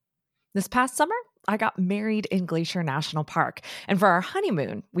This past summer, I got married in Glacier National Park. And for our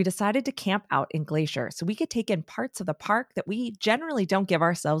honeymoon, we decided to camp out in Glacier so we could take in parts of the park that we generally don't give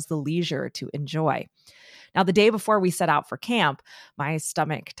ourselves the leisure to enjoy. Now, the day before we set out for camp, my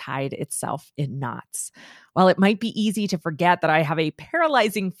stomach tied itself in knots. While it might be easy to forget that I have a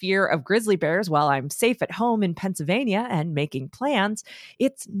paralyzing fear of grizzly bears while I'm safe at home in Pennsylvania and making plans,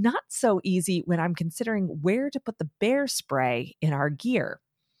 it's not so easy when I'm considering where to put the bear spray in our gear.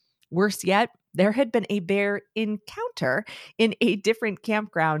 Worse yet, there had been a bear encounter in a different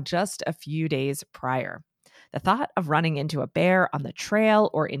campground just a few days prior. The thought of running into a bear on the trail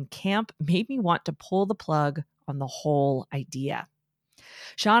or in camp made me want to pull the plug on the whole idea.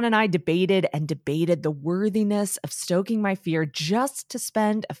 Sean and I debated the worthiness of stoking my fear just to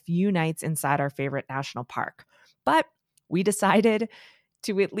spend a few nights inside our favorite national park. But we decided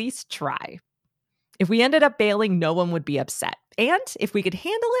to at least try. If we ended up bailing, no one would be upset. And if we could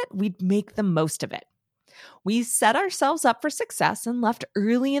handle it, we'd make the most of it. We set ourselves up for success and left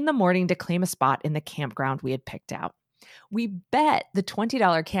early in the morning to claim a spot in the campground we had picked out. We bet the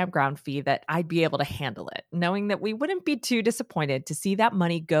 $20 campground fee that I'd be able to handle it, knowing that we wouldn't be too disappointed to see that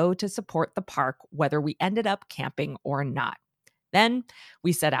money go to support the park, whether we ended up camping or not. Then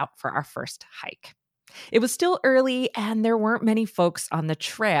we set out for our first hike. It was still early and there weren't many folks on the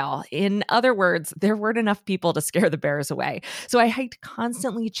trail. In other words, there weren't enough people to scare the bears away. So I hiked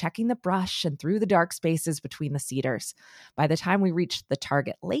constantly checking the brush and through the dark spaces between the cedars. By the time we reached the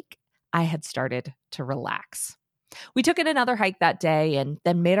target lake, I had started to relax. We took in another hike that day and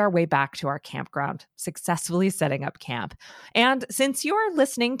then made our way back to our campground, successfully setting up camp. And since you're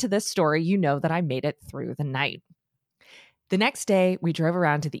listening to this story, you know that I made it through the night. The next day, we drove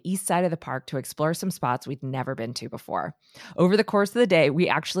around to the east side of the park to explore some spots we'd never been to before. Over the course of the day, we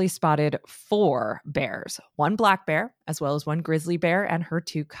actually spotted 4 bears, 1 black bear, as well as 1 grizzly bear and her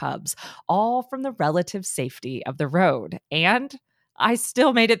 2 cubs, all from the relative safety of the road. And I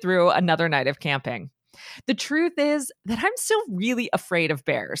still made it through another night of camping. The truth is that I'm still really afraid of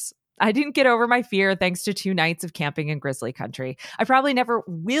bears. I didn't get over my fear thanks to 2 nights of camping in grizzly country. I probably never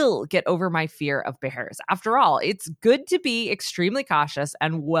will get over my fear of bears. After all, it's good to be extremely cautious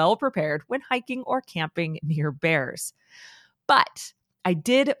and well prepared when hiking or camping near bears. But I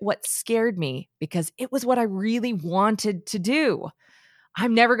did what scared me because it was what I really wanted to do.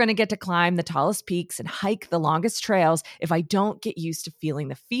 I'm never going to get to climb the tallest peaks and hike the longest trails if I don't get used to feeling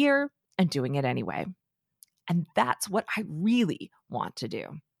the fear and doing it anyway. And that's what I really want to do.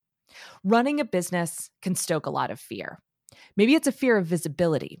 Running a business can stoke a lot of fear. Maybe it's a fear of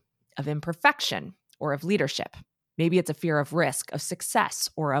visibility, of imperfection, or of leadership. Maybe it's a fear of risk, of success,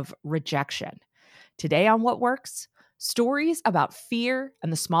 or of rejection. Today on What Works, stories about fear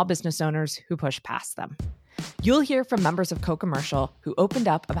and the small business owners who push past them. You'll hear from members of Co-Commercial who opened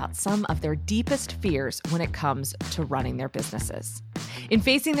up about some of their deepest fears when it comes to running their businesses. In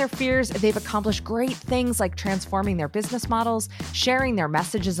facing their fears, they've accomplished great things like transforming their business models, sharing their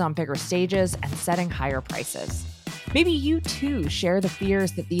messages on bigger stages, and setting higher prices. Maybe you too share the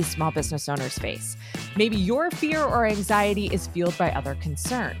fears that these small business owners face. Maybe your fear or anxiety is fueled by other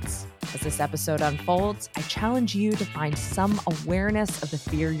concerns. As this episode unfolds, I challenge you to find some awareness of the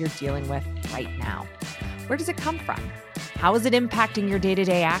fear you're dealing with right now. Where does it come from? How is it impacting your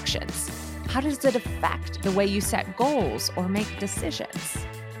day-to-day actions? How does it affect the way you set goals or make decisions?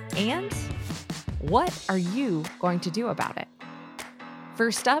 And what are you going to do about it?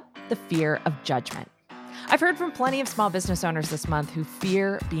 First up, the fear of judgment. I've heard from plenty of small business owners this month who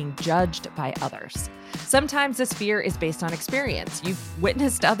fear being judged by others. Sometimes this fear is based on experience. You've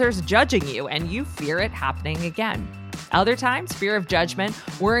witnessed others judging you and you fear it happening again. Other times, fear of judgment,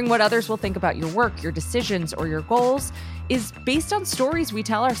 worrying what others will think about your work, your decisions, or your goals, is based on stories we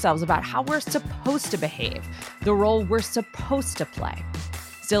tell ourselves about how we're supposed to behave, the role we're supposed to play.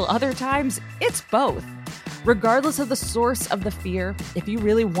 Still other times, it's both. Regardless of the source of the fear, if you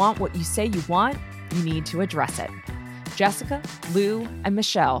really want what you say you want, you need to address it. Jessica, Lou, and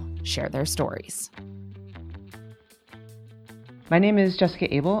Michelle share their stories. My name is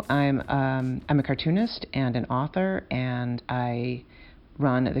Jessica Abel. I'm a cartoonist and an author, and I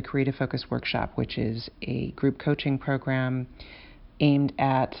run the Creative Focus Workshop, which is a group coaching program aimed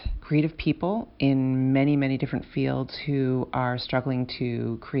at creative people in many, many different fields who are struggling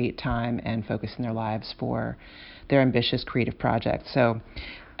to create time and focus in their lives for their ambitious creative projects. So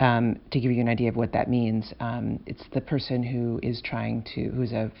to give you an idea of what that means, it's the person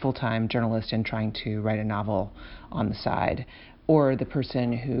who's a full-time journalist and trying to write a novel on the side, or the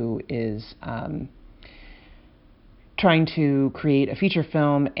person who is trying to create a feature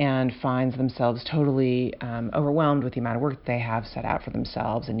film and finds themselves totally overwhelmed with the amount of work they have set out for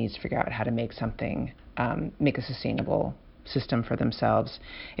themselves and needs to figure out how to make something, make a sustainable system for themselves.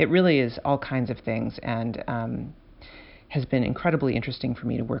 It really is all kinds of things, and has been incredibly interesting for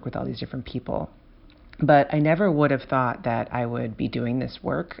me to work with all these different people. But I never would have thought that I would be doing this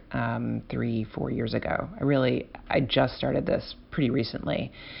work 3-4 years ago. I just started this pretty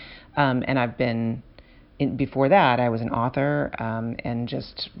recently. And I've been, before that, I was an author and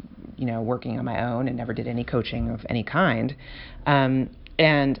just, working on my own and never did any coaching of any kind.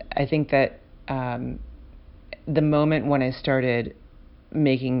 And I think that the moment when I started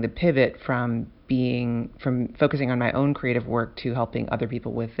making the pivot from focusing on my own creative work to helping other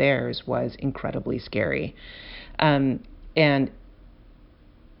people with theirs was incredibly scary. And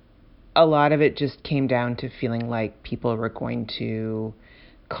a lot of it just came down to feeling like people were going to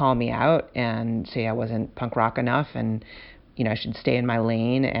call me out and say I wasn't punk rock enough, and I should stay in my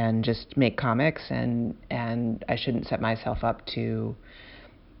lane and just make comics, and I shouldn't set myself up to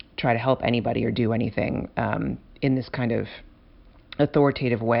try to help anybody or do anything in this kind of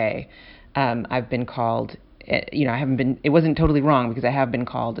authoritative way. I've been called, it wasn't totally wrong, because I have been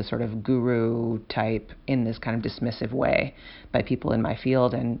called a sort of guru type in this kind of dismissive way by people in my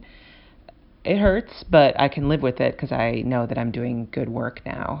field, and it hurts, but I can live with it because I know that I'm doing good work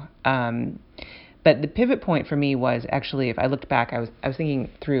now. But the pivot point for me was actually, if I looked back, I was thinking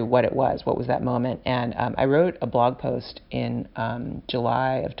through what was that moment, and I wrote a blog post in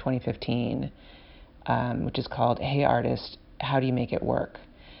July of 2015, which is called "Hey Artist, How Do You Make It Work?",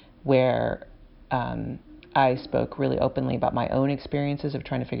 where I spoke really openly about my own experiences of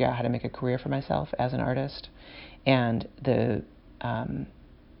trying to figure out how to make a career for myself as an artist, and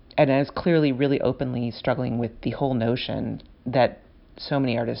and I was clearly really openly struggling with the whole notion that so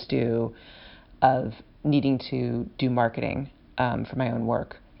many artists do of needing to do marketing for my own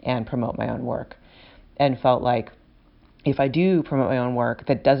work and promote my own work, and felt like if I do promote my own work,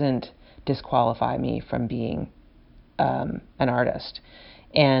 that doesn't disqualify me from being an artist.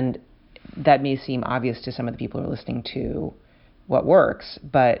 And that may seem obvious to some of the people who are listening to What Works,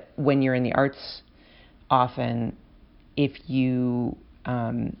 but when you're in the arts, often if you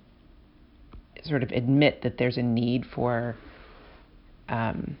sort of admit that there's a need for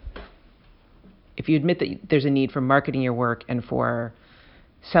marketing your work and for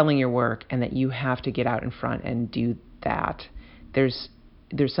selling your work, and that you have to get out in front and do that, there's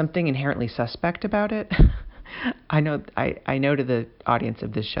something inherently suspect about it. I know to the audience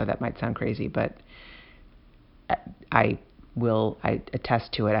of this show that might sound crazy, but I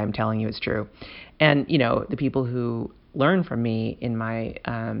attest to it. I'm telling you it's true. And the people who learn from me in my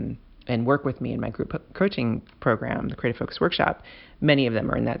and work with me in my group coaching program, the Creative Focus Workshop, many of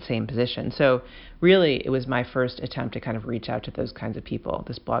them are in that same position. So really, it was my first attempt to kind of reach out to those kinds of people.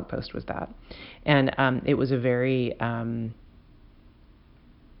 This blog post was that. And it was a very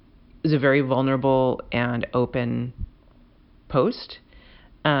vulnerable and open post.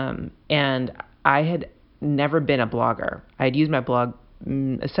 And I had never been a blogger. I had used my blog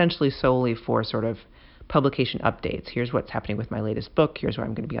essentially solely for sort of publication updates. Here's what's happening with my latest book. Here's where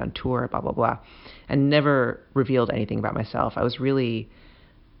I'm going to be on tour, blah, blah, blah. And never revealed anything about myself. I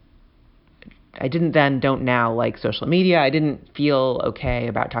don't now like social media. I didn't feel okay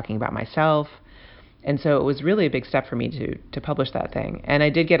about talking about myself. And so it was really a big step for me to publish that thing. And I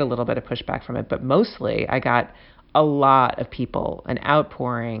did get a little bit of pushback from it, but mostly I got a lot of people, an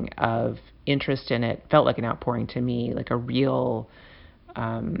outpouring of interest in it. Felt like an outpouring to me, like a real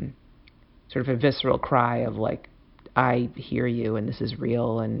sort of a visceral cry of like, I hear you and this is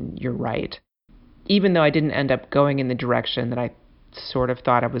real and you're right. Even though I didn't end up going in the direction that I sort of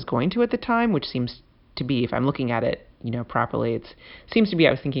thought I was going to at the time, which seems to be, if I'm looking at it, properly, it seems to be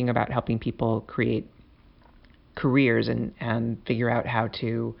I was thinking about helping people create careers and figure out how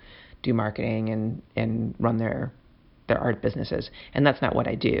to do marketing and run their art businesses. And that's not what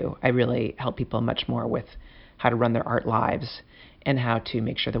I do. I really help people much more with how to run their art lives and how to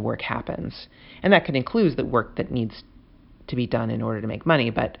make sure the work happens. And that can include the work that needs to be done in order to make money,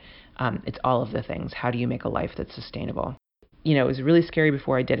 but it's all of the things. How do you make a life that's sustainable? It was really scary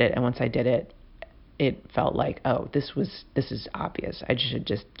before I did it, and once I did it, it felt like, oh, this is obvious. I should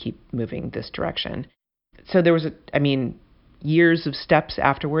just keep moving this direction. So there was years of steps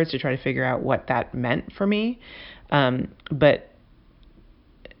afterwards to try to figure out what that meant for me. But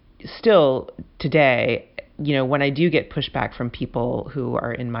still today, when I do get pushback from people who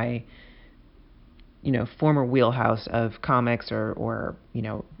are in my, former wheelhouse of comics or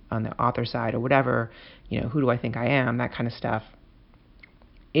on the author side or whatever, who do I think I am, that kind of stuff.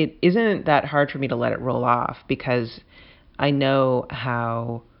 it isn't that hard for me to let it roll off because I know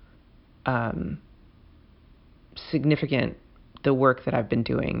how significant the work that I've been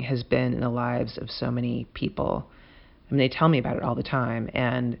doing has been in the lives of so many people. I mean, they tell me about it all the time,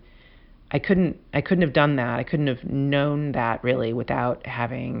 and I couldn't have done that. I couldn't have known that really without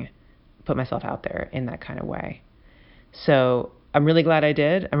having put myself out there in that kind of way. So I'm really glad I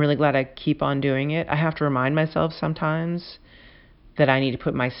did. I'm really glad I keep on doing it. I have to remind myself sometimes that I need to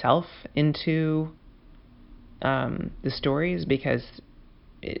put myself into the stories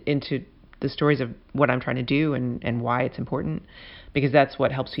into the stories of what I'm trying to do and why it's important, because that's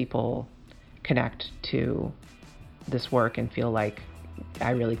what helps people connect to this work and feel like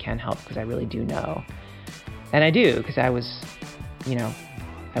I really can help because I really do know. And I do, because I went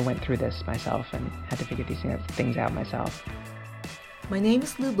through this myself and had to figure these things out myself. My name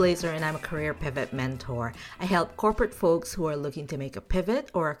is Lou Blazer, and I'm a career pivot mentor. I help corporate folks who are looking to make a pivot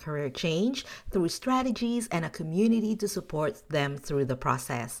or a career change through strategies and a community to support them through the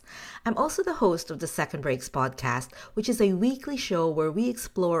process. I'm also the host of the Second Breaks podcast, which is a weekly show where we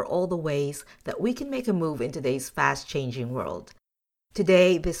explore all the ways that we can make a move in today's fast-changing world.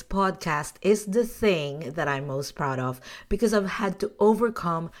 Today, this podcast is the thing that I'm most proud of because I've had to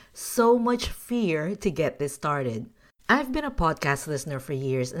overcome so much fear to get this started. I've been a podcast listener for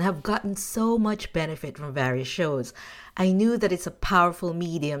years and have gotten so much benefit from various shows. I knew that it's a powerful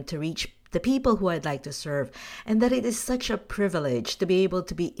medium to reach the people who I'd like to serve, and that it is such a privilege to be able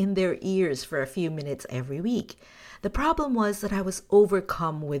to be in their ears for a few minutes every week. The problem was that I was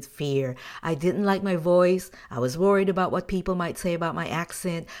overcome with fear. I didn't like my voice. I was worried about what people might say about my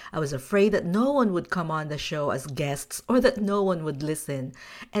accent. I was afraid that no one would come on the show as guests or that no one would listen,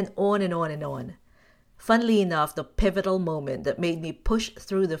 and on and on and on. Funnily enough, the pivotal moment that made me push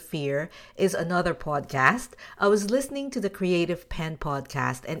through the fear is another podcast. I was listening to the Creative Pen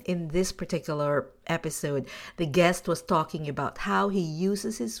podcast, and in this particular episode, the guest was talking about how he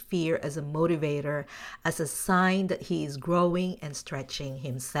uses his fear as a motivator, as a sign that he is growing and stretching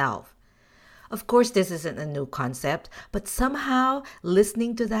himself. Of course, this isn't a new concept, but somehow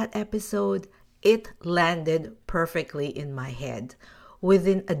listening to that episode, it landed perfectly in my head.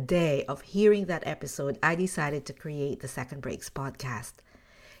 Within a day of hearing that episode, I decided to create the Second Breaks podcast.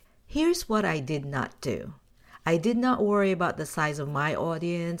 Here's what I did not do. I did not worry about the size of my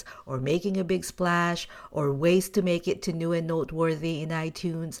audience or making a big splash or ways to make it to new and noteworthy in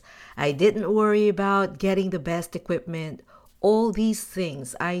iTunes. I didn't worry about getting the best equipment. All these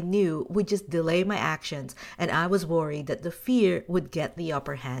things I knew would just delay my actions, and I was worried that the fear would get the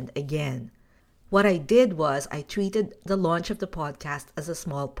upper hand again. What I did was I treated the launch of the podcast as a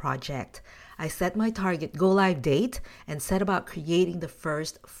small project. I set my target go-live date and set about creating the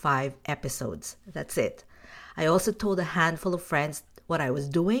first 5 episodes. That's it. I also told a handful of friends what I was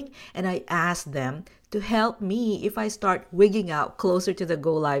doing, and I asked them to help me if I start wigging out closer to the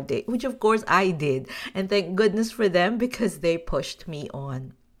go-live date, which of course I did, and thank goodness for them because they pushed me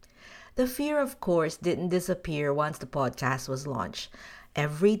on. The fear, of course, didn't disappear once the podcast was launched.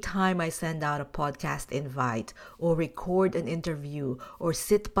 Every time I send out a podcast invite or record an interview or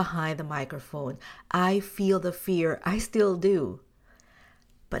sit behind the microphone, I feel the fear. I still do.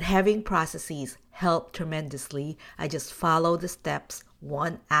 But having processes helped tremendously. I just follow the steps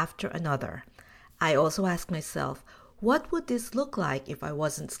one after another. I also ask myself, what would this look like if I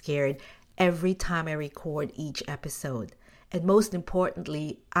wasn't scared every time I record each episode? And most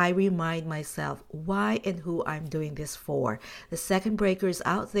importantly, I remind myself why and who I'm doing this for. The second breakers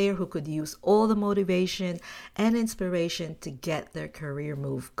out there who could use all the motivation and inspiration to get their career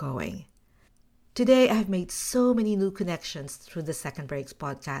move going. Today, I've made so many new connections through the Second Breaks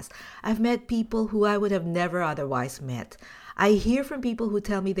podcast. I've met people who I would have never otherwise met. I hear from people who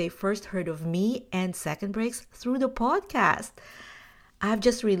tell me they first heard of me and Second Breaks through the podcast. I've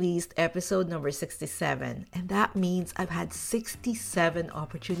just released episode number 67, and that means I've had 67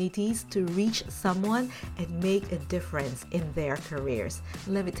 opportunities to reach someone and make a difference in their careers.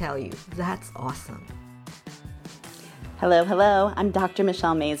 Let me tell you, that's awesome. Hello. I'm Dr.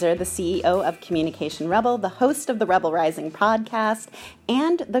 Michelle Mazur, the CEO of Communication Rebel, the host of the Rebel Rising podcast,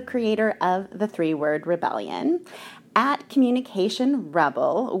 and the creator of the 3-Word Rebellion. At Communication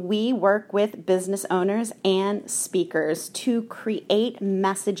Rebel, we work with business owners and speakers to create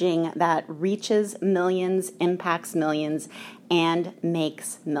messaging that reaches millions, impacts millions, and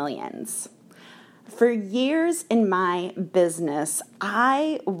makes millions. For years in my business,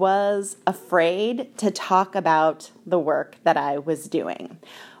 I was afraid to talk about the work that I was doing.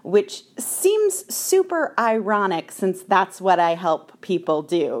 which seems super ironic since that's what I help people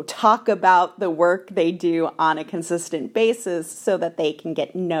do, talk about the work they do on a consistent basis so that they can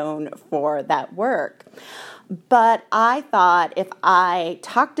get known for that work. But I thought if I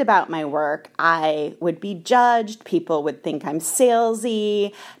talked about my work, I would be judged. People would think I'm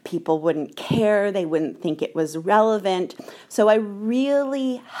salesy. People wouldn't care. They wouldn't think it was relevant. So I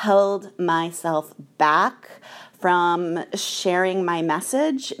really held myself back from sharing my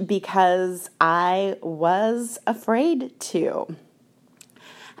message because I was afraid to.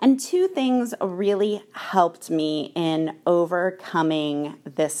 And two things really helped me in overcoming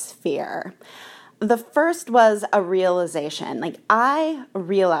this fear. The first was a realization. I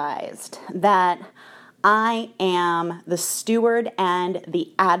realized that I am the steward and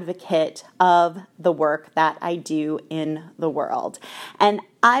the advocate of the work that I do in the world. And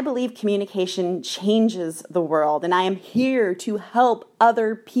I believe communication changes the world, and I am here to help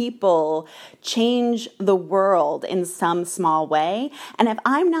other people change the world in some small way. And if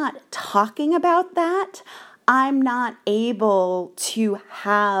I'm not talking about that, I'm not able to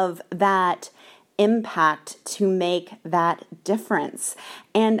have that impact to make that difference.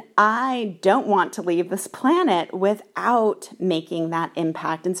 And I don't want to leave this planet without making that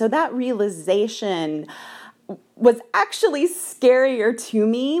impact. And so that realization was actually scarier to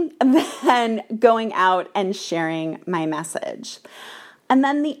me than going out and sharing my message. And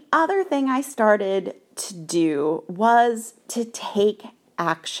then the other thing I started to do was to take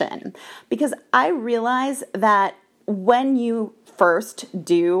action, because I realized that when you first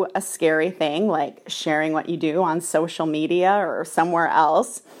do a scary thing like sharing what you do on social media or somewhere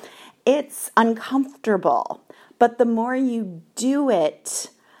else, it's uncomfortable. But the more you do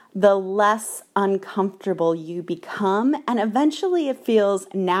it, the less uncomfortable you become. And eventually it feels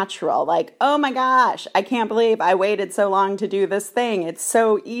natural. Like, oh my gosh, I can't believe I waited so long to do this thing. It's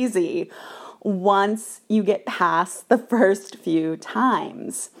so easy once you get past the first few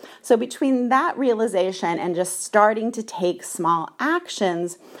times. So between that realization and just starting to take small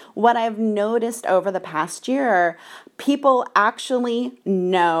actions, what I've noticed over the past year, people actually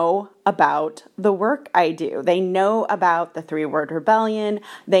know about the work I do. They know about the 3-Word Rebellion.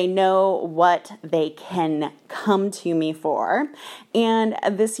 They know what they can come to me for. And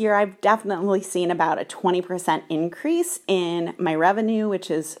this year I've definitely seen about a 20% increase in my revenue,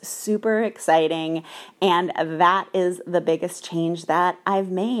 which is super exciting. And that is the biggest change that I've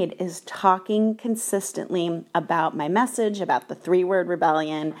made, is talking consistently about my message, about the 3-Word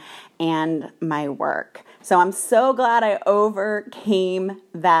Rebellion, and my work. So I'm so glad I overcame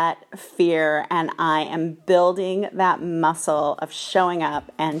that fear, and I am building that muscle of showing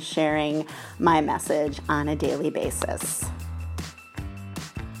up and sharing my message on a daily basis.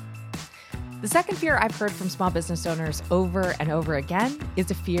 The second fear I've heard from small business owners over and over again is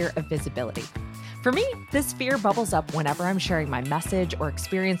a fear of visibility. For me, this fear bubbles up whenever I'm sharing my message or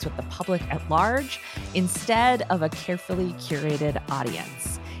experience with the public at large instead of a carefully curated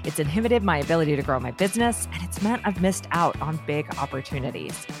audience. It's inhibited my ability to grow my business, and it's meant I've missed out on big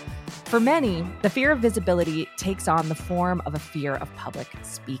opportunities. For many, the fear of visibility takes on the form of a fear of public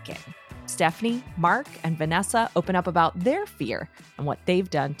speaking. Stephanie, Mark, and Vanessa open up about their fear and what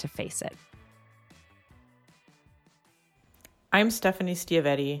they've done to face it. I'm Stephanie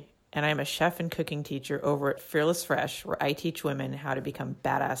Stiavetti, and I'm a chef and cooking teacher over at Fearless Fresh, where I teach women how to become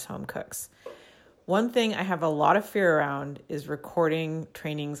badass home cooks. One thing I have a lot of fear around is recording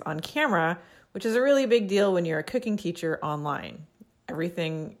trainings on camera, which is a really big deal when you're a cooking teacher online.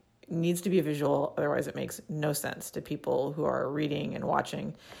 Everything needs to be visual, otherwise it makes no sense to people who are reading and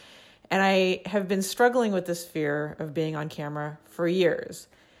watching. And I have been struggling with this fear of being on camera for years.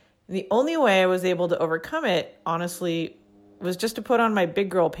 And the only way I was able to overcome it, honestly, was just to put on my big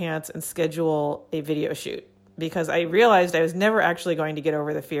girl pants and schedule a video shoot, because I realized I was never actually going to get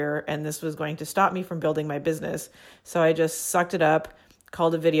over the fear, and this was going to stop me from building my business. So I just sucked it up,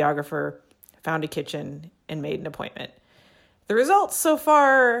 called a videographer, found a kitchen, and made an appointment. The results so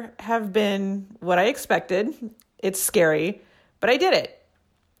far have been what I expected. It's scary, but I did it.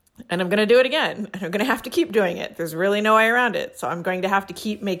 And I'm going to do it again. And I'm going to have to keep doing it. There's really no way around it. So I'm going to have to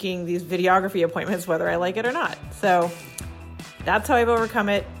keep making these videography appointments, whether I like it or not. So that's how I've overcome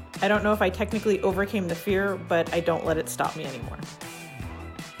it. I don't know if I technically overcame the fear, but I don't let it stop me anymore.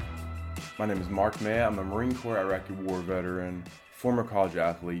 My name is Mark May. I'm a Marine Corps Iraqi War veteran, former college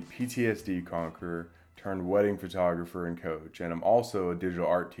athlete, PTSD conqueror, turned wedding photographer and coach, and I'm also a digital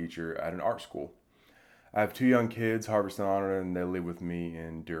art teacher at an art school. I have 2 young kids, Harvest and Honor, and they live with me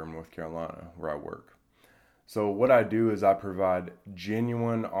in Durham, North Carolina, where I work. So what I do is I provide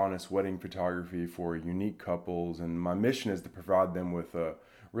genuine, honest wedding photography for unique couples, and my mission is to provide them with a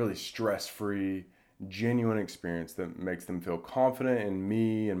really stress-free, genuine experience that makes them feel confident in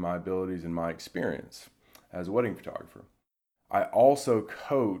me and my abilities and my experience as a wedding photographer. I also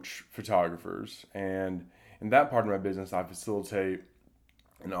coach photographers, and in that part of my business, I facilitate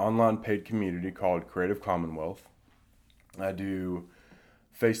an online paid community called Creative Commonwealth. I do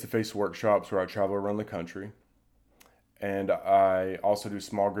face-to-face workshops where I travel around the country. And I also do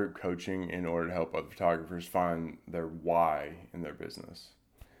small group coaching in order to help other photographers find their why in their business.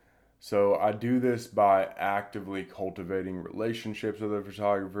 So I do this by actively cultivating relationships with other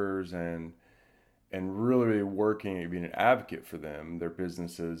photographers and really working at being an advocate for them, their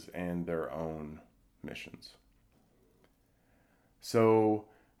businesses, and their own missions. So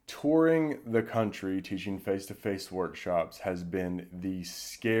touring the country teaching face-to-face workshops has been the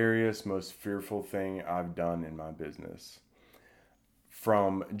scariest, most fearful thing I've done in my business.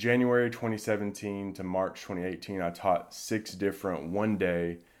 From January 2017 to March 2018, I taught 6 different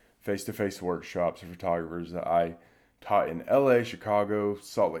one-day face-to-face workshops for photographers that I taught in LA, Chicago,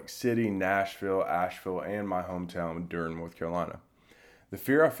 Salt Lake City, Nashville, Asheville, and my hometown, Durham, North Carolina. The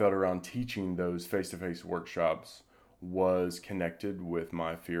fear I felt around teaching those face-to-face workshops was connected with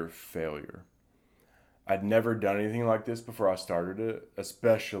my fear of failure. I'd never done anything like this before I started it,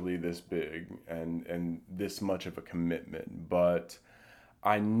 especially this big and this much of a commitment. But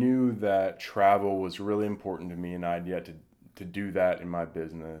I knew that travel was really important to me, and I'd yet to do that in my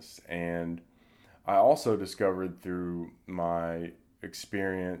business. And I also discovered through my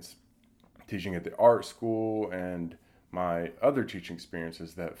experience teaching at the art school and my other teaching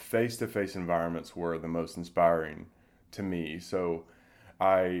experiences that face-to-face environments were the most inspiring to me. So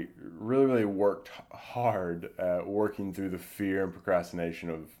I really worked hard at working through the fear and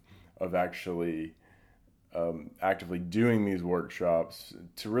procrastination of actually actively doing these workshops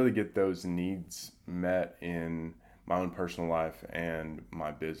to really get those needs met in my own personal life and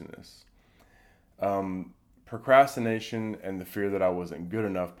my business. Procrastination and the fear that I wasn't good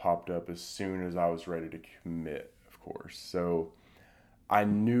enough popped up as soon as I was ready to commit, of course. So I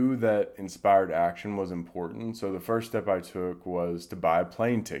knew that inspired action was important. So the first step I took was to buy a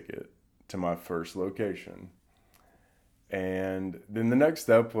plane ticket to my first location. And then the next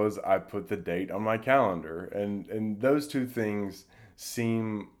step was I put the date on my calendar. And those two things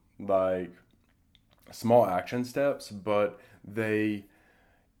seem like small action steps, but they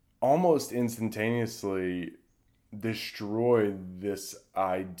almost instantaneously destroyed this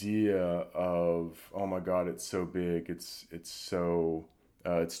idea of, oh my God, it's so big, it's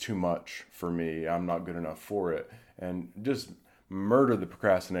too much for me, I'm not good enough for it, and just murder the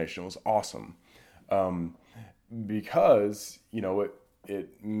procrastination. It was awesome. Because, it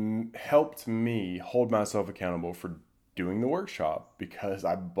helped me hold myself accountable for doing the workshop because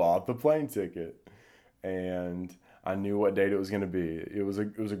I bought the plane ticket and I knew what date it was going to be. It was a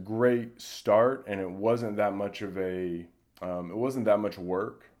great start, and it wasn't that much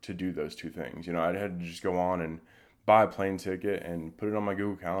work to do those two things. I had to just go on and buy a plane ticket and put it on my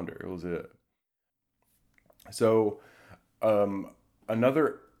Google Calendar. It was it. So,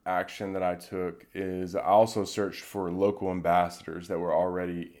 another action that I took is I also searched for local ambassadors that were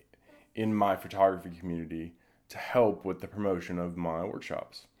already in my photography community to help with the promotion of my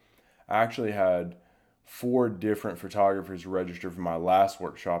workshops. I actually had 4 different photographers registered for my last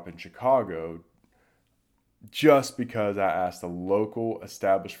workshop in Chicago just because I asked a local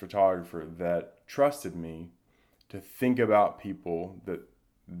established photographer that trusted me to think about people that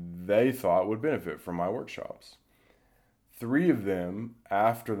they thought would benefit from my workshops. 3 of them,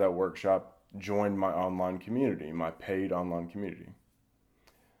 after that workshop, joined my online community, my paid online community.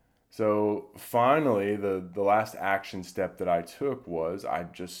 So finally, the last action step that I took was I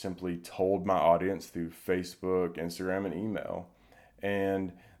just simply told my audience through Facebook, Instagram, and email.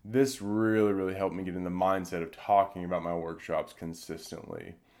 And this really, really helped me get in the mindset of talking about my workshops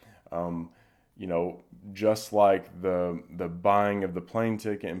consistently. Just like the buying of the plane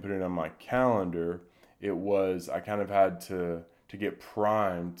ticket and putting it on my calendar, I kind of had to get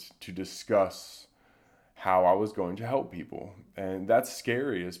primed to discuss how I was going to help people. And that's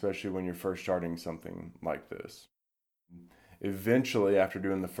scary, especially when you're first starting something like this. Eventually, after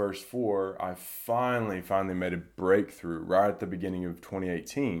doing the first 4, I finally made a breakthrough right at the beginning of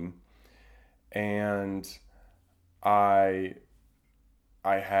 2018. And I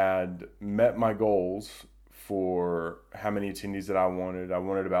had met my goals for how many attendees that I wanted. I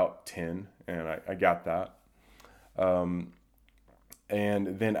wanted about 10, and I got that. And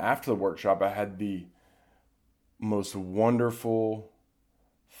then after the workshop, I had the most wonderful,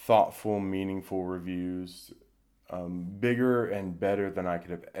 thoughtful, meaningful reviews, bigger and better than I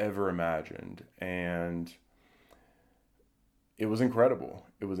could have ever imagined. And it was incredible.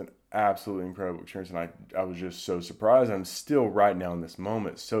 It was an absolutely incredible experience. And I was just so surprised. I'm still right now in this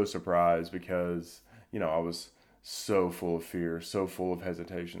moment so surprised because, I was so full of fear, so full of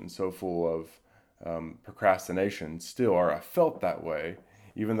hesitation, so full of procrastination still, or I felt that way,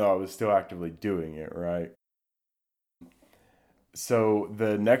 even though I was still actively doing it, right? So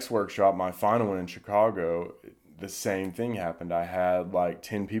the next workshop, my final one in Chicago, the same thing happened. I had like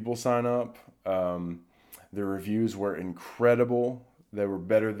 10 people sign up. The reviews were incredible. They were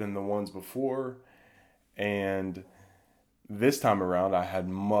better than the ones before. And this time around, I had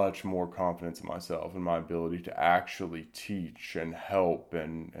much more confidence in myself and my ability to actually teach and help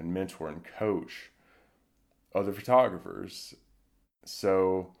and mentor and coach other photographers.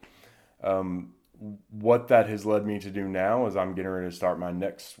 So what that has led me to do now is I'm getting ready to start my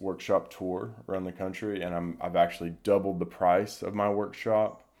next workshop tour around the country, and I've actually doubled the price of my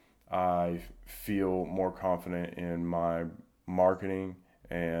workshop. I feel more confident in my marketing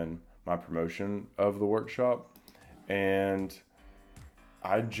and my promotion of the workshop, and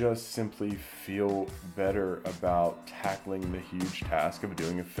I just simply feel better about tackling the huge task of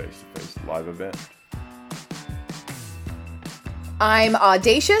doing a face-to-face live event. I'm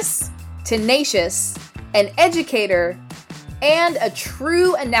audacious, tenacious, an educator, and a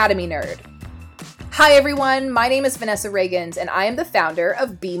true anatomy nerd. Hi everyone, my name is Vanessa Reagans, and I am the founder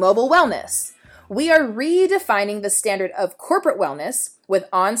of Be Mobile Wellness. We are redefining the standard of corporate wellness with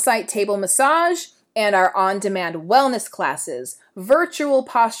on-site table massage and our on-demand wellness classes, virtual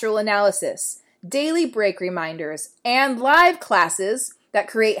postural analysis, daily break reminders, and live classes that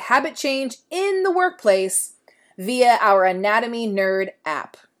create habit change in the workplace via our Anatomy Nerd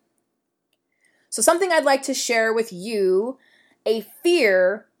app. So something I'd like to share with you, a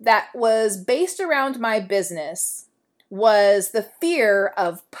fear that was based around my business, was the fear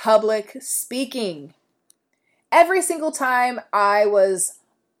of public speaking. Every single time I was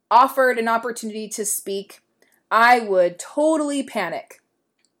offered an opportunity to speak, I would totally panic.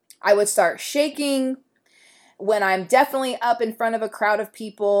 I would start shaking. When I'm definitely up in front of a crowd of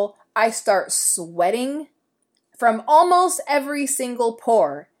people, I start sweating from almost every single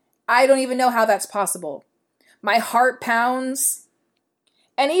pore. I don't even know how that's possible. My heart pounds.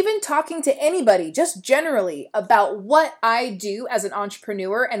 And even talking to anybody, just generally, about what I do as an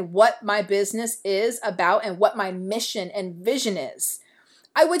entrepreneur and what my business is about and what my mission and vision is,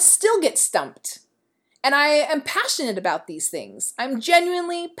 I would still get stumped. And I am passionate about these things. I'm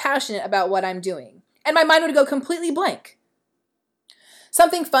genuinely passionate about what I'm doing. And my mind would go completely blank.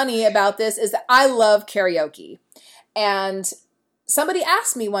 Something funny about this is that I love karaoke. And somebody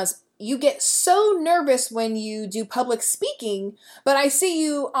asked me once, you get so nervous when you do public speaking, but I see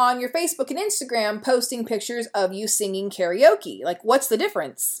you on your Facebook and Instagram posting pictures of you singing karaoke. Like, what's the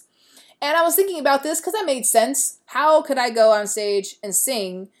difference? And I was thinking about this because that made sense. How could I go on stage and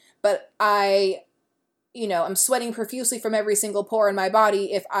sing, but I'm sweating profusely from every single pore in my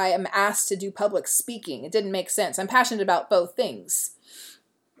body if I am asked to do public speaking? It didn't make sense. I'm passionate about both things.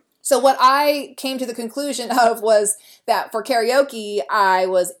 So what I came to the conclusion of was that for karaoke, I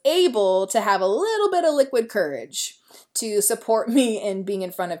was able to have a little bit of liquid courage to support me in being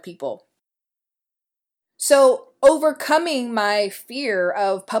in front of people. So overcoming my fear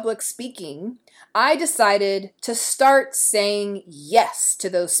of public speaking, I decided to start saying yes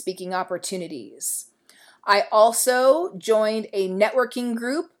to those speaking opportunities. I also joined a networking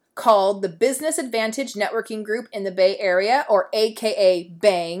group called the Business Advantage Networking Group in the Bay Area, or AKA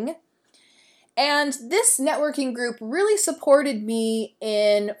BANG. And this networking group really supported me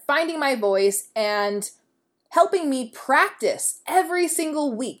in finding my voice and helping me practice every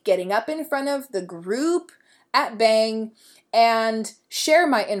single week, getting up in front of the group at BANG and share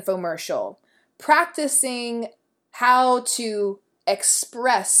my infomercial, practicing how to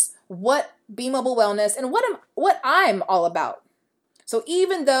express what Be Mobile Wellness and what I'm all about. So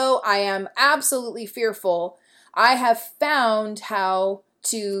even though I am absolutely fearful, I have found how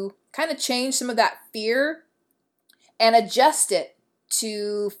to kind of change some of that fear and adjust it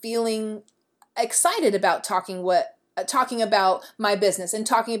to feeling excited about talking about my business and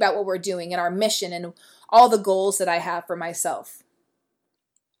talking about what we're doing and our mission and all the goals that I have for myself.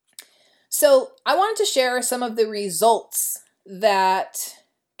 So I wanted to share some of the results that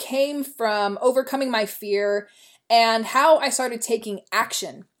came from overcoming my fear and how I started taking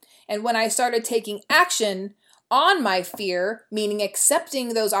action. And when I started taking action on my fear, meaning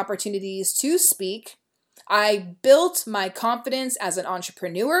accepting those opportunities to speak, I built my confidence as an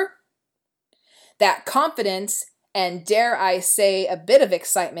entrepreneur. That confidence, and dare I say a bit of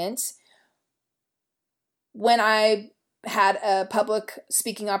excitement, when I had a public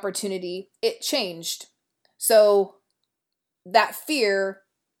speaking opportunity, it changed. So that fear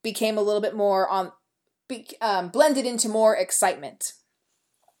became a little bit more blended into more excitement.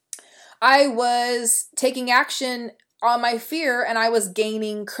 I was taking action on my fear and I was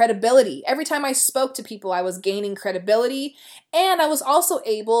gaining credibility. Every time I spoke to people, I was gaining credibility, and I was also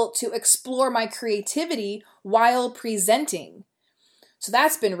able to explore my creativity while presenting. So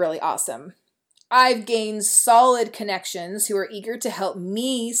that's been really awesome. I've gained solid connections who are eager to help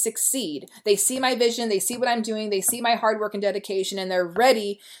me succeed. They see my vision, they see what I'm doing, they see my hard work and dedication, and they're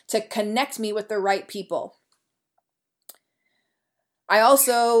ready to connect me with the right people. I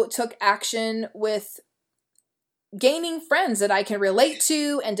also took action with gaining friends that I can relate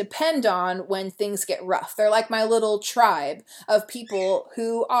to and depend on when things get rough. They're like my little tribe of people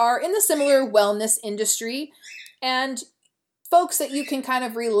who are in the similar wellness industry and folks that you can kind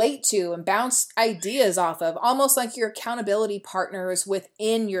of relate to and bounce ideas off of, almost like your accountability partners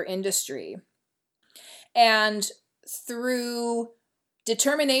within your industry. And through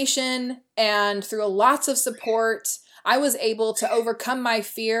determination and through lots of support, I was able to overcome my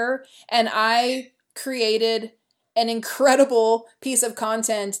fear, and I created an incredible piece of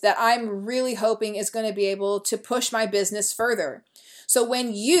content that I'm really hoping is going to be able to push my business further. So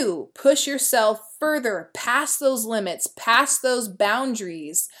when you push yourself further past those limits, past those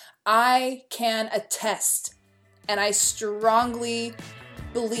boundaries, I can attest, and I strongly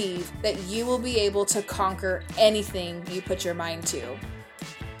believe that you will be able to conquer anything you put your mind to.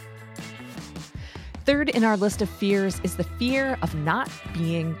 Third in our list of fears is the fear of not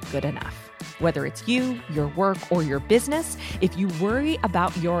being good enough. Whether it's you, your work, or your business, if you worry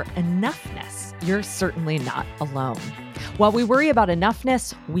about your enoughness, you're certainly not alone. While we worry about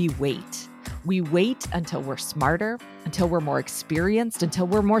enoughness, we wait. We wait until we're smarter, until we're more experienced, until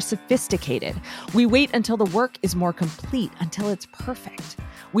we're more sophisticated. We wait until the work is more complete, until it's perfect.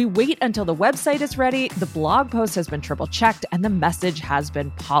 We wait until the website is ready, the blog post has been triple checked, and the message has been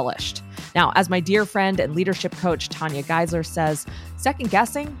polished. Now, as my dear friend and leadership coach Tanya Geisler says, second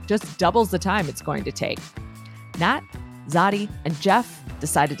guessing just doubles the time it's going to take. Nat, Zadi, and Jeff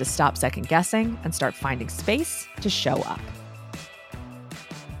decided to stop second guessing and start finding space to show up.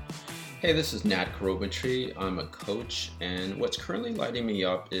 Hey, this is Nat Karobatry. I'm a coach, and what's currently lighting me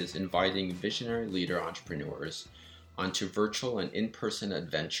up is inviting visionary leader entrepreneurs onto virtual and in-person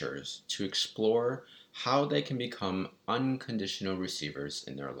adventures to explore how they can become unconditional receivers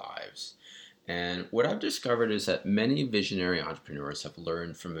in their lives. And what I've discovered is that many visionary entrepreneurs have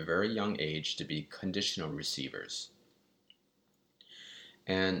learned from a very young age to be conditional receivers.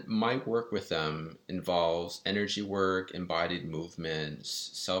 And my work with them involves energy work, embodied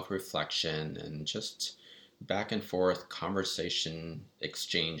movements, self-reflection, and just back and forth conversation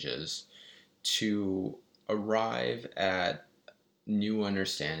exchanges to arrive at new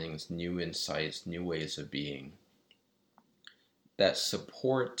understandings, new insights, new ways of being that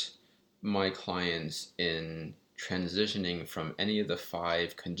support my clients in transitioning from any of the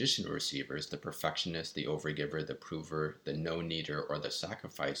 5 conditional receivers, the perfectionist, the overgiver, the prover, the no-needer, or the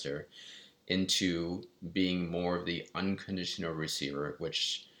sacrificer, into being more of the unconditional receiver,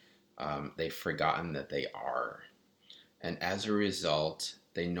 which they've forgotten that they are. And as a result,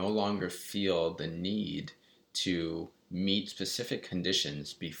 they no longer feel the need to meet specific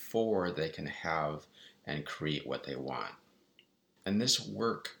conditions before they can have and create what they want. And this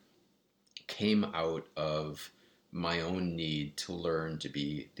work came out of my own need to learn to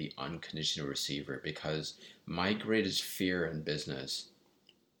be the unconditional receiver, because my greatest fear in business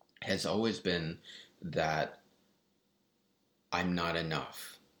has always been that I'm not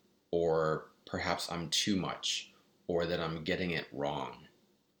enough, or perhaps I'm too much, or that I'm getting it wrong.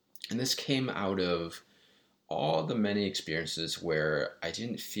 And this came out of all the many experiences where I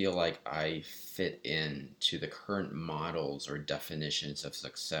didn't feel like I fit in to the current models or definitions of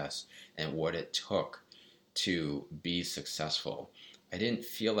success and what it took to be successful. I didn't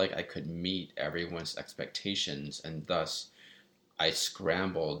feel like I could meet everyone's expectations, and thus I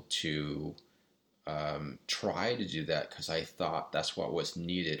scrambled to try to do that because I thought that's what was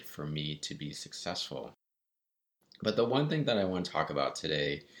needed for me to be successful. But the one thing that I want to talk about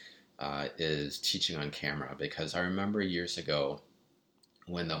today is teaching on camera, because I remember years ago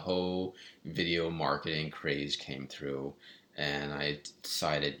when the whole video marketing craze came through, and I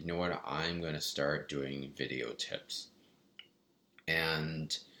decided, you know what, I'm going to start doing video tips.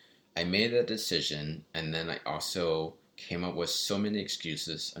 And I made that decision, and then I also came up with so many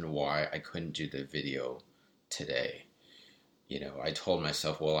excuses on why I couldn't do the video today. You know, I told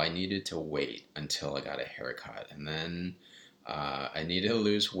myself, well, I needed to wait until I got a haircut, and then I need to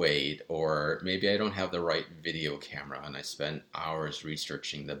lose weight, or maybe I don't have the right video camera, and I spent hours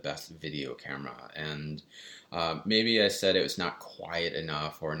researching the best video camera, and maybe I said it was not quiet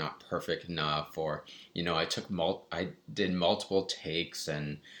enough or not perfect enough, or I did multiple takes,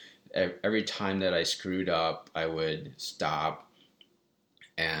 and every time that I screwed up, I would stop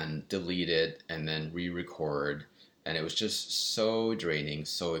and delete it and then re-record, and it was just so draining,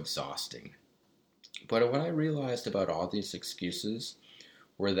 so exhausting. But what I realized about all these excuses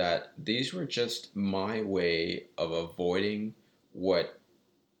were that these were just my way of avoiding what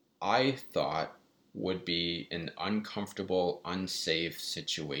I thought would be an uncomfortable, unsafe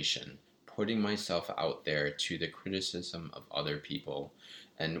situation, putting myself out there to the criticism of other people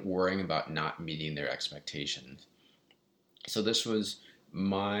and worrying about not meeting their expectations. So this was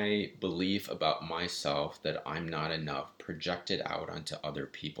my belief about myself that I'm not enough projected out onto other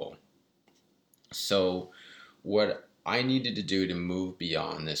people. So what I needed to do to move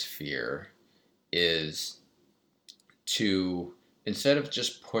beyond this fear is to, instead of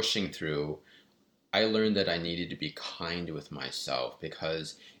just pushing through, I learned that I needed to be kind with myself,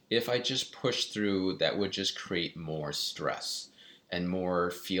 because if I just pushed through, that would just create more stress and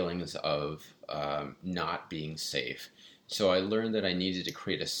more feelings of not being safe. So I learned that I needed to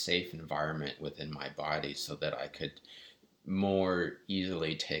create a safe environment within my body so that I could more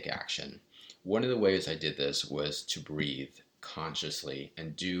easily take action. One of the ways I did this was to breathe consciously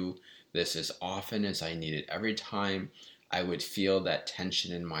and do this as often as I needed. Every time I would feel that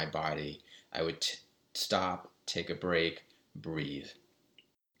tension in my body, I would stop, take a break, breathe.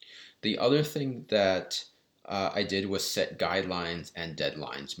 The other thing that I did was set guidelines and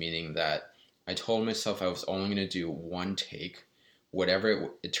deadlines, meaning that I told myself I was only going to do one take. Whatever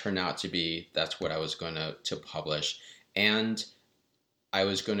it turned out to be, that's what I was going to publish. And I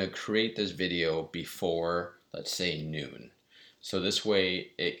was going to create this video before, let's say, noon. So this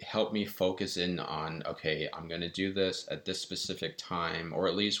way it helped me focus in on, okay, I'm going to do this at this specific time, or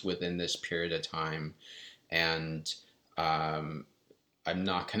at least within this period of time. And I'm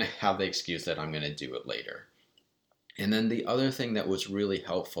not going to have the excuse that I'm going to do it later. And then the other thing that was really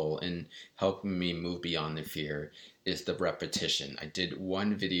helpful in helping me move beyond the fear is the repetition. I did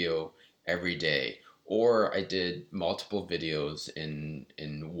one video every day, or I did multiple videos in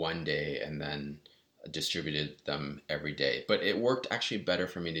one day and then distributed them every day. But it worked actually better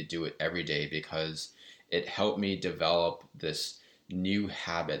for me to do it every day, because it helped me develop this new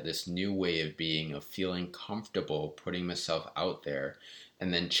habit, this new way of being, of feeling comfortable putting myself out there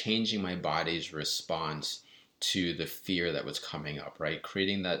and then changing my body's response to the fear that was coming up, right?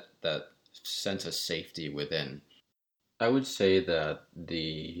 Creating that sense of safety within. I would say that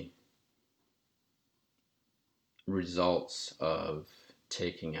the results of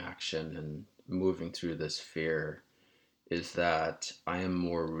taking action and moving through this fear is that I am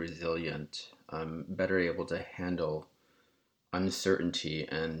more resilient. I'm better able to handle uncertainty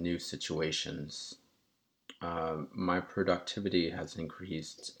and new situations. My productivity has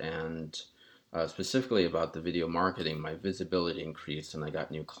increased, and specifically about the video marketing, my visibility increased and I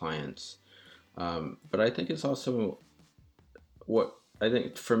got new clients. But I think it's also I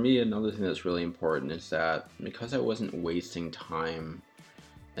think for me, another thing that's really important is that because I wasn't wasting time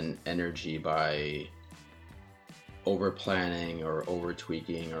and energy by over planning or over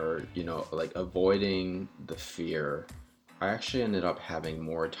tweaking or, like avoiding the fear, I actually ended up having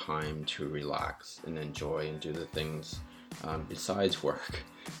more time to relax and enjoy and do the things besides work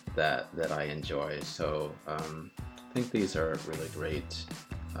that I enjoy. So I think these are really great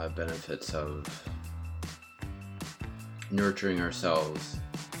benefits of nurturing ourselves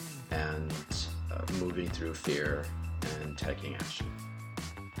and moving through fear and taking action.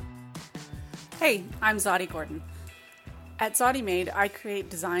 Hey, I'm Zadi Gordon. At Zadi Made, I create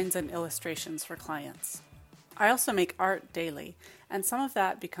designs and illustrations for clients. I also make art daily, and some of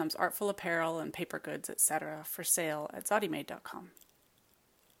that becomes artful apparel and paper goods, etc. for sale at ZadiMade.com.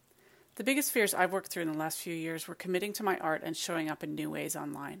 The biggest fears I've worked through in the last few years were committing to my art and showing up in new ways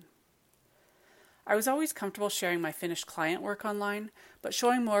online. I was always comfortable sharing my finished client work online, but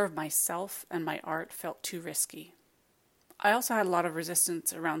showing more of myself and my art felt too risky. I also had a lot of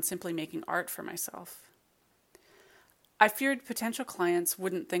resistance around simply making art for myself. I feared potential clients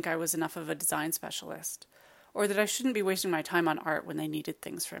wouldn't think I was enough of a design specialist, or that I shouldn't be wasting my time on art when they needed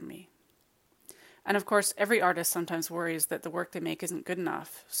things from me. And of course, every artist sometimes worries that the work they make isn't good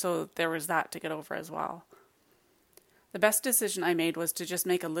enough, so there was that to get over as well. The best decision I made was to just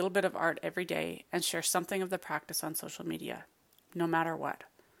make a little bit of art every day and share something of the practice on social media, no matter what.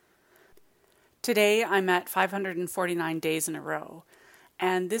 Today, I'm at 549 days in a row,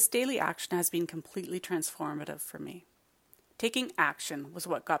 and this daily action has been completely transformative for me. Taking action was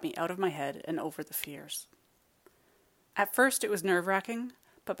what got me out of my head and over the fears. At first, it was nerve-wracking,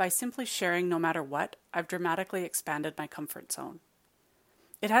 but by simply sharing no matter what, I've dramatically expanded my comfort zone.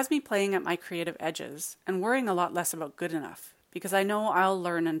 It has me playing at my creative edges and worrying a lot less about good enough, because I know I'll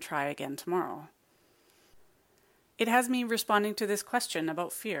learn and try again tomorrow. It has me responding to this question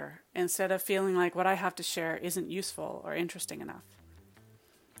about fear, instead of feeling like what I have to share isn't useful or interesting enough.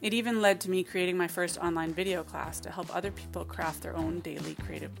 It even led to me creating my first online video class to help other people craft their own daily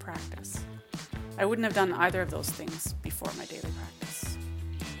creative practice. I wouldn't have done either of those things before my daily practice.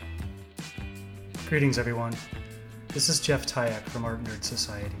 Greetings, everyone. This is Jeff Tyack from Art Nerd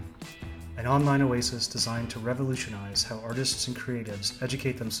Society, an online oasis designed to revolutionize how artists and creatives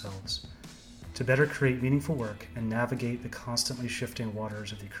educate themselves to better create meaningful work and navigate the constantly shifting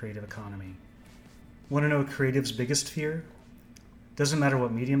waters of the creative economy. Want to know a creative's biggest fear? Doesn't matter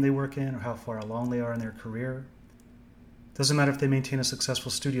what medium they work in or how far along they are in their career. Doesn't matter if they maintain a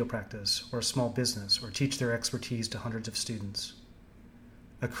successful studio practice or a small business or teach their expertise to hundreds of students.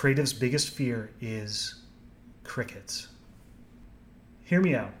 A creative's biggest fear is crickets. Hear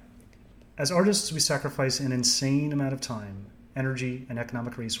me out. As artists, we sacrifice an insane amount of time, energy, and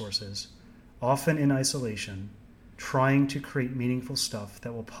economic resources, often in isolation, trying to create meaningful stuff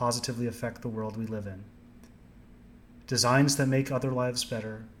that will positively affect the world we live in. Designs that make other lives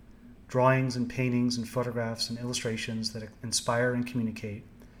better, drawings and paintings and photographs and illustrations that inspire and communicate,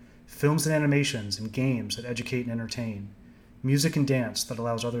 films and animations and games that educate and entertain, music and dance that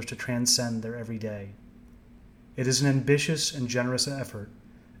allows others to transcend their everyday. It is an ambitious and generous effort,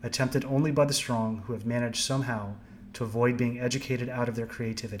 attempted only by the strong who have managed somehow to avoid being educated out of their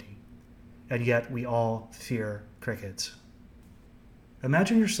creativity. And yet we all fear crickets.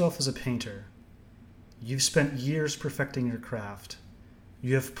 Imagine yourself as a painter. You've spent years perfecting your craft.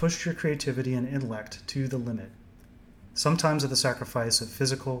 You have pushed your creativity and intellect to the limit, sometimes at the sacrifice of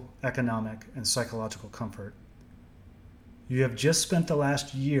physical, economic, and psychological comfort. You have just spent the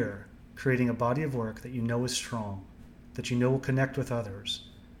last year creating a body of work that you know is strong, that you know will connect with others,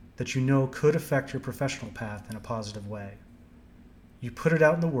 that you know could affect your professional path in a positive way. You put it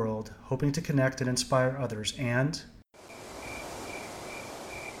out in the world, hoping to connect and inspire others, and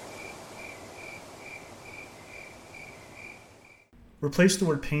replace the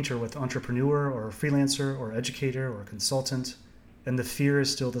word painter with entrepreneur or freelancer or educator or consultant, and the fear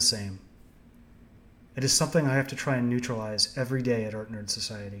is still the same. It is something I have to try and neutralize every day at Art Nerd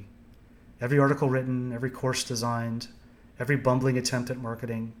Society. Every article written, every course designed, every bumbling attempt at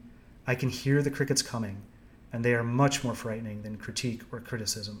marketing, I can hear the crickets coming, and they are much more frightening than critique or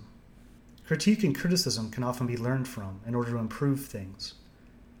criticism. Critique and criticism can often be learned from in order to improve things.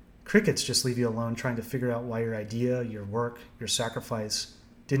 Crickets just leave you alone trying to figure out why your idea, your work, your sacrifice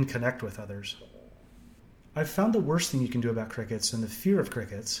didn't connect with others. I've found the worst thing you can do about crickets and the fear of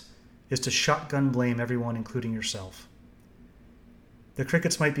crickets is to shotgun blame everyone, including yourself. The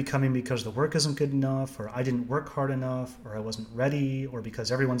crickets might be coming because the work isn't good enough, or I didn't work hard enough, or I wasn't ready, or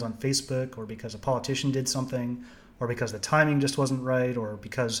because everyone's on Facebook, or because a politician did something, or because the timing just wasn't right, or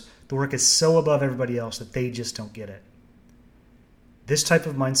because the work is so above everybody else that they just don't get it. This type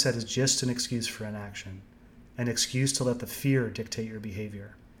of mindset is just an excuse for inaction, an excuse to let the fear dictate your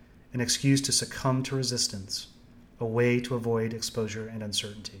behavior, an excuse to succumb to resistance, a way to avoid exposure and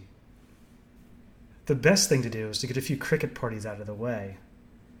uncertainty. The best thing to do is to get a few cricket parties out of the way.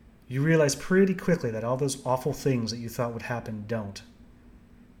 You realize pretty quickly that all those awful things that you thought would happen don't.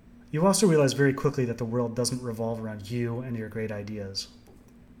 You also realize very quickly that the world doesn't revolve around you and your great ideas.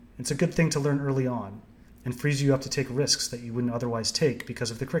 It's a good thing to learn early on, and frees you up to take risks that you wouldn't otherwise take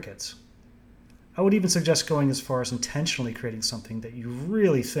because of the crickets. I would even suggest going as far as intentionally creating something that you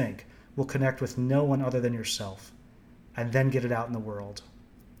really think will connect with no one other than yourself, and then get it out in the world.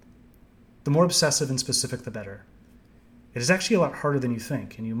 The more obsessive and specific, the better. It is actually a lot harder than you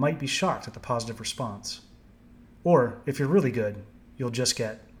think, and you might be shocked at the positive response. Or, if you're really good, you'll just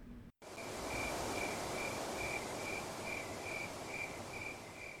get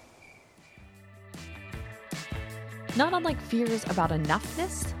Not unlike fears about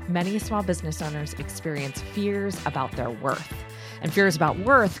enoughness, many small business owners experience fears about their worth. And fears about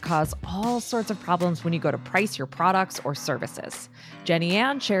worth cause all sorts of problems when you go to price your products or services. Jenny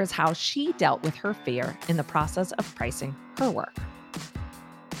Ann shares how she dealt with her fear in the process of pricing her work.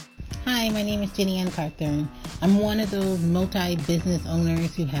 Hi, my name is Jenny Ann Carthern. I'm one of those multi-business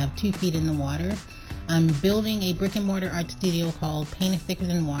owners who have 2 feet in the water. I'm building a brick-and-mortar art studio called Paint and Stickers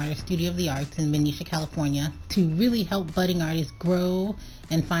and Water Studio of the Arts in Benicia, California, to really help budding artists grow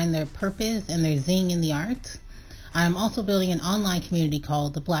and find their purpose and their zing in the arts. I'm also building an online community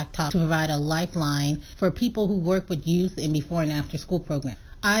called The Black Top to provide a lifeline for people who work with youth in before and after school programs.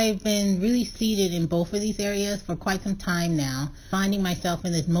 I've been really seated in both of these areas for quite some time now, finding myself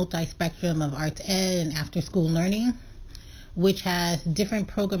in this multi-spectrum of arts ed and after-school learning, which has different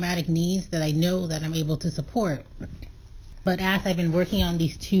programmatic needs that I know that I'm able to support. But as I've been working on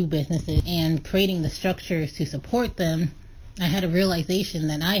these two businesses and creating the structures to support them, I had a realization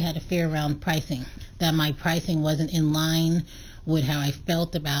that I had a fear around pricing, that my pricing wasn't in line with how I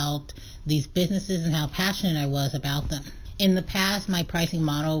felt about these businesses and how passionate I was about them. In the past, my pricing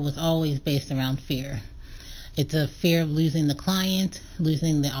model was always based around fear. It's a fear of losing the client,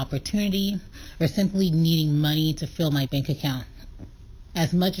 losing the opportunity, or simply needing money to fill my bank account.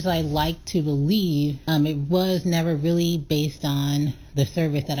 As much as I like to believe, it was never really based on the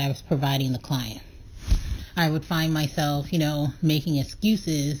service that I was providing the client. I would find myself, making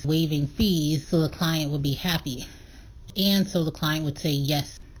excuses, waiving fees so the client would be happy. And so the client would say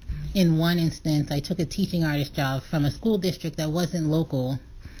yes. In one instance, I took a teaching artist job from a school district that wasn't local,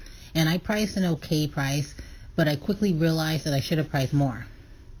 and I priced an okay price, but I quickly realized that I should have priced more.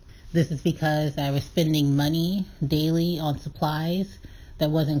 This is because I was spending money daily on supplies that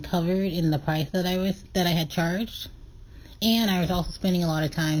wasn't covered in the price that I had charged. And I was also spending a lot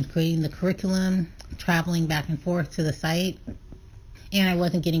of time creating the curriculum, traveling back and forth to the site, and I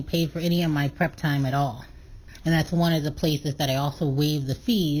wasn't getting paid for any of my prep time at all. And that's one of the places that I also waived the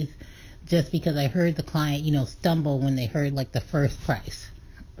fees, just because I heard the client, stumble when they heard like the first price.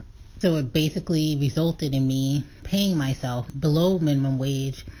 So it basically resulted in me paying myself below minimum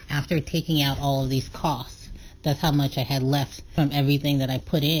wage after taking out all of these costs. That's how much I had left from everything that I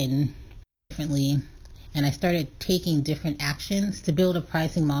put in differently. And I started taking different actions to build a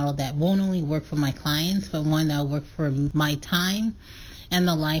pricing model that won't only work for my clients, but one that will work for my time and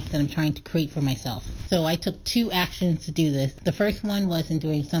the life that I'm trying to create for myself. So I took 2 actions to do this. The first one was in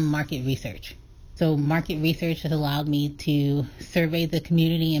doing some market research. So market research has allowed me to survey the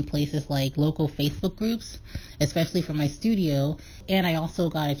community in places like local Facebook groups, especially for my studio. And I also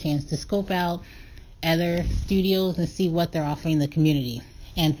got a chance to scope out other studios and see what they're offering the community.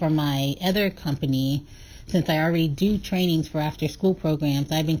 And for my other company, since I already do trainings for after school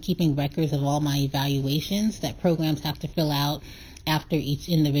programs, I've been keeping records of all my evaluations that programs have to fill out after each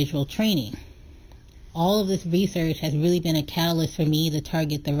individual training. All of this research has really been a catalyst for me to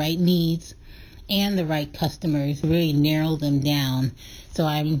target the right needs and the right customers, really narrow them down. So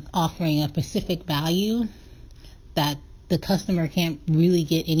I'm offering a specific value that the customer can't really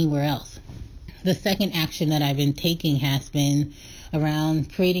get anywhere else. The second action that I've been taking has been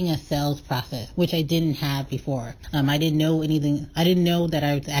around creating a sales process, which I didn't have before. I didn't know anything. I didn't know that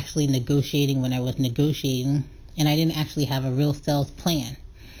I was actually negotiating when I was negotiating, and I didn't actually have a real sales plan.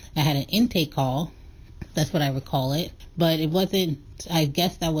 I had an intake call, that's what I would call it, but it wasn't, I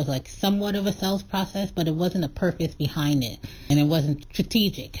guess that was like somewhat of a sales process, but it wasn't a purpose behind it, and it wasn't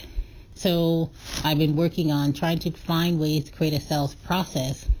strategic. So I've been working on trying to find ways to create a sales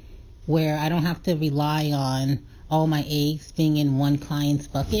process where I don't have to rely on all my eggs being in one client's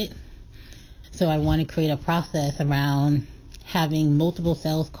bucket. So I want to create a process around having multiple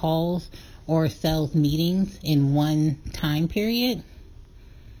sales calls or sales meetings in one time period,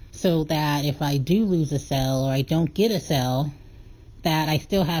 so that if I do lose a sale or I don't get a sale, that I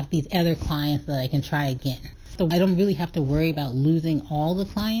still have these other clients that I can try again. So I don't really have to worry about losing all the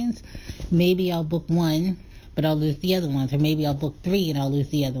clients. Maybe I'll book one, but I'll lose the other ones, or maybe I'll book 3 and I'll lose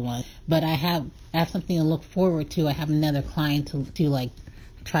the other one. But I have something to look forward to. I have another client to like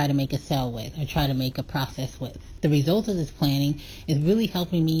try to make a sale with, or try to make a process with. The result of this planning is really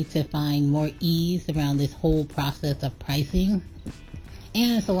helping me to find more ease around this whole process of pricing,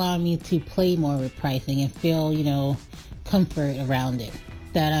 and it's allowing me to play more with pricing and feel, comfort around it.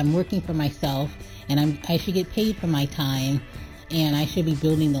 That I'm working for myself, and I should get paid for my time, and I should be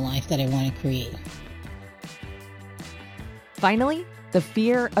building the life that I want to create. Finally, the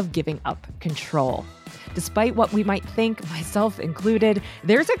fear of giving up control. Despite what we might think, myself included,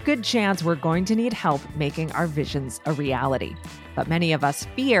 there's a good chance we're going to need help making our visions a reality. But many of us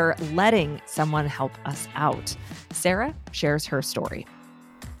fear letting someone help us out. Sarah shares her story.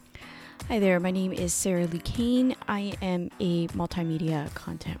 Hi there, my name is Sarah Lee Kane. I am a multimedia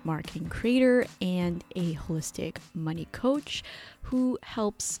content marketing creator and a holistic money coach who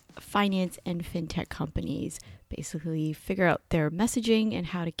helps finance and fintech companies basically figure out their messaging and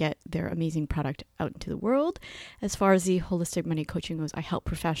how to get their amazing product out into the world. As far as the holistic money coaching goes, I help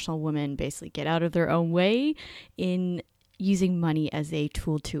professional women basically get out of their own way in using money as a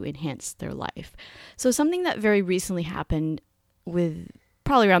tool to enhance their life. So something that very recently happened with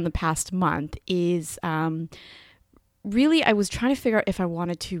probably around the past month is really I was trying to figure out if I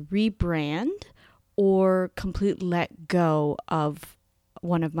wanted to rebrand or completely let go of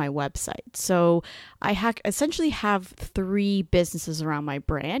one of my websites. So I essentially have 3 businesses around my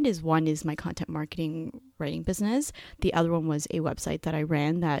brand. One is my content marketing writing business. The other one was a website that I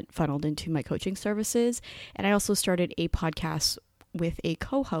ran that funneled into my coaching services. And I also started a podcast with a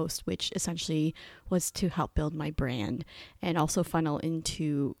co-host, which essentially was to help build my brand and also funnel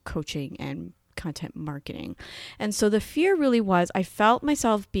into coaching and content marketing. And so the fear really was I felt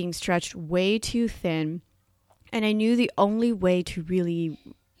myself being stretched way too thin. And I knew the only way to really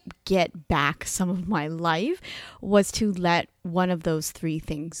get back some of my life was to let one of those 3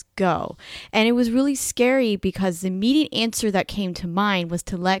 things go. And it was really scary because the immediate answer that came to mind was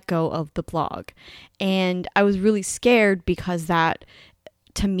to let go of the blog. And I was really scared because that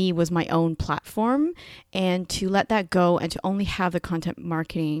to me was my own platform, and to let that go and to only have the content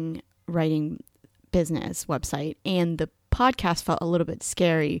marketing writing business website and the podcast felt a little bit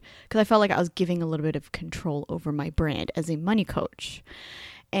scary because I felt like I was giving a little bit of control over my brand as a money coach.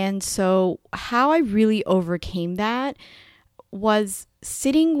 And so how I really overcame that was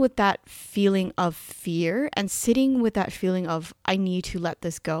sitting with that feeling of fear and sitting with that feeling of I need to let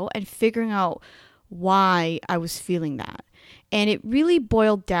this go and figuring out why I was feeling that. And it really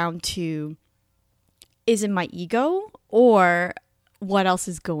boiled down to, is it my ego or what else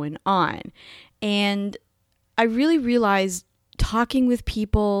is going on? And I really realized talking with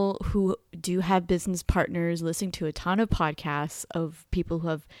people who do have business partners, listening to a ton of podcasts of people who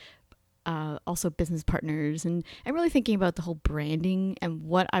have also business partners, and really thinking about the whole branding and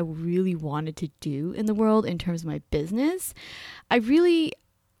what I really wanted to do in the world in terms of my business, I really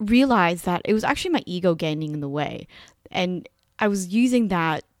realized that it was actually my ego getting in the way. And I was using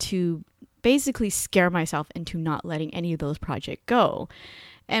that to basically scare myself into not letting any of those projects go.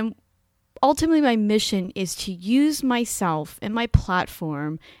 And ultimately, my mission is to use myself and my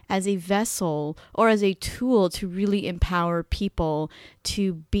platform as a vessel or as a tool to really empower people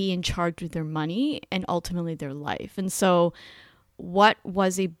to be in charge of their money and ultimately their life. And so what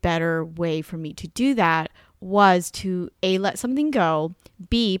was a better way for me to do that was to A, let something go,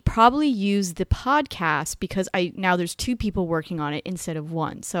 B, probably use the podcast because now there's 2 people working on it instead of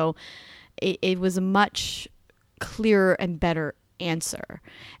 1. So it was a much clearer and better answer.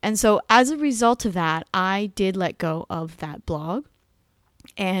 And so as a result of that, I did let go of that blog.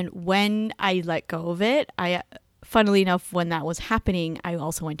 And when I let go of it, funnily enough, when that was happening, I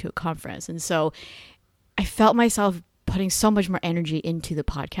also went to a conference. And so I felt myself putting so much more energy into the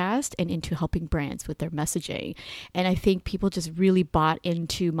podcast and into helping brands with their messaging. And I think people just really bought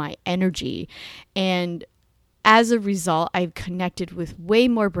into my energy. And as a result, I've connected with way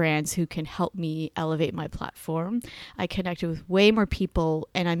more brands who can help me elevate my platform. I connected with way more people,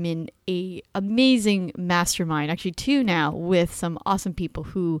 and I'm in a amazing mastermind, actually 2 now, with some awesome people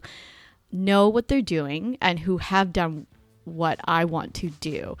who know what they're doing and who have done what I want to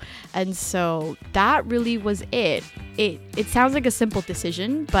do. And so that really was it. It sounds like a simple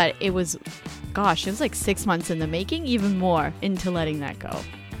decision, but it was like 6 months in the making, even more into letting that go.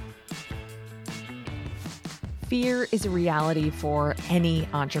 Fear is a reality for any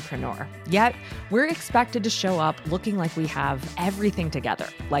entrepreneur. Yet, we're expected to show up looking like we have everything together,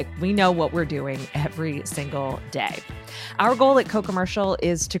 like we know what we're doing every single day. Our goal at Co-Commercial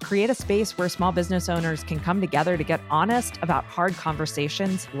is to create a space where small business owners can come together to get honest about hard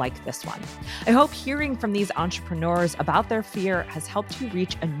conversations like this one. I hope hearing from these entrepreneurs about their fear has helped you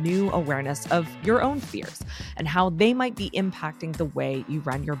reach a new awareness of your own fears and how they might be impacting the way you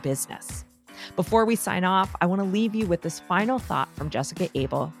run your business. Before we sign off, I want to leave you with this final thought from Jessica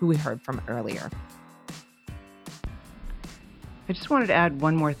Abel, who we heard from earlier. I just wanted to add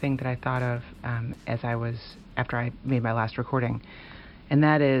one more thing that I thought of after I made my last recording. And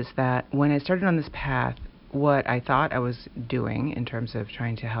that is that when I started on this path, what I thought I was doing in terms of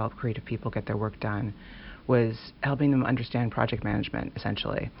trying to help creative people get their work done was helping them understand project management,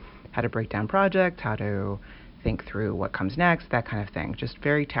 essentially. How to break down projects, how to think through what comes next, that kind of thing. Just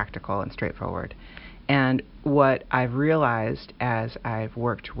very tactical and straightforward. And what I've realized as I've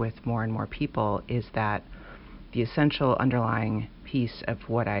worked with more and more people is that the essential underlying piece of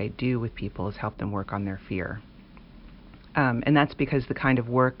what I do with people is help them work on their fear. And that's because the kind of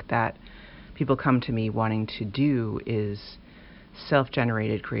work that people come to me wanting to do is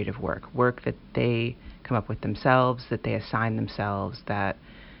self-generated creative work that they come up with themselves, that they assign themselves, that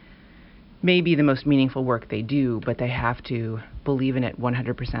may be the most meaningful work they do, but they have to believe in it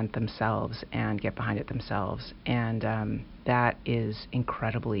 100% themselves and get behind it themselves. And that is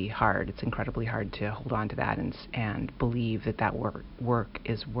incredibly hard. It's incredibly hard to hold on to that and believe that work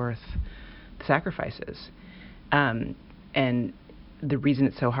is worth the sacrifices. And the reason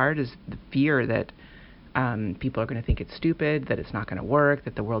it's so hard is the fear that people are going to think it's stupid, that it's not going to work,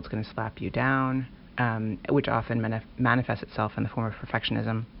 that the world's going to slap you down, which often manifests itself in the form of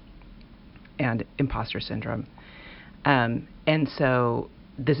perfectionism and imposter syndrome. And so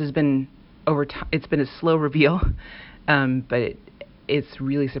this has been over time. It's been a slow reveal, but it's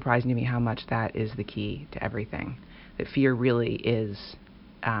really surprising to me how much that is the key to everything. That fear really is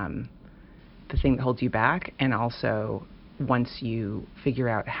the thing that holds you back, and also once you figure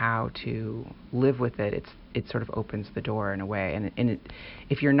out how to live with it, it sort of opens the door in a way. And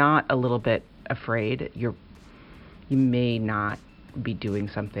if you're not a little bit afraid, you may not be doing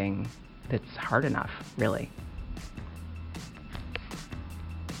something that's hard enough, really.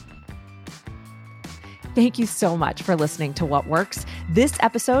 Thank you so much for listening to What Works. This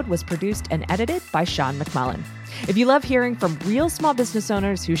episode was produced and edited by Sean McMullen. If you love hearing from real small business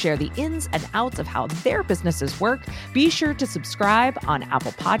owners who share the ins and outs of how their businesses work, be sure to subscribe on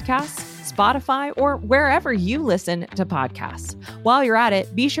Apple Podcasts, Spotify, or wherever you listen to podcasts. While you're at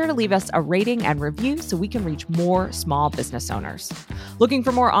it, be sure to leave us a rating and review so we can reach more small business owners. Looking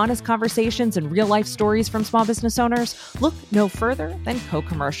for more honest conversations and real-life stories from small business owners? Look no further than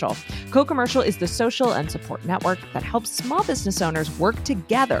Co-Commercial. Co-Commercial is the social and support network that helps small business owners work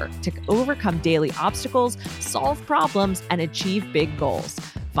together to overcome daily obstacles, solve problems, and achieve big goals.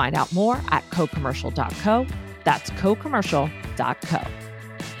 Find out more at cocommercial.co. That's cocommercial.co.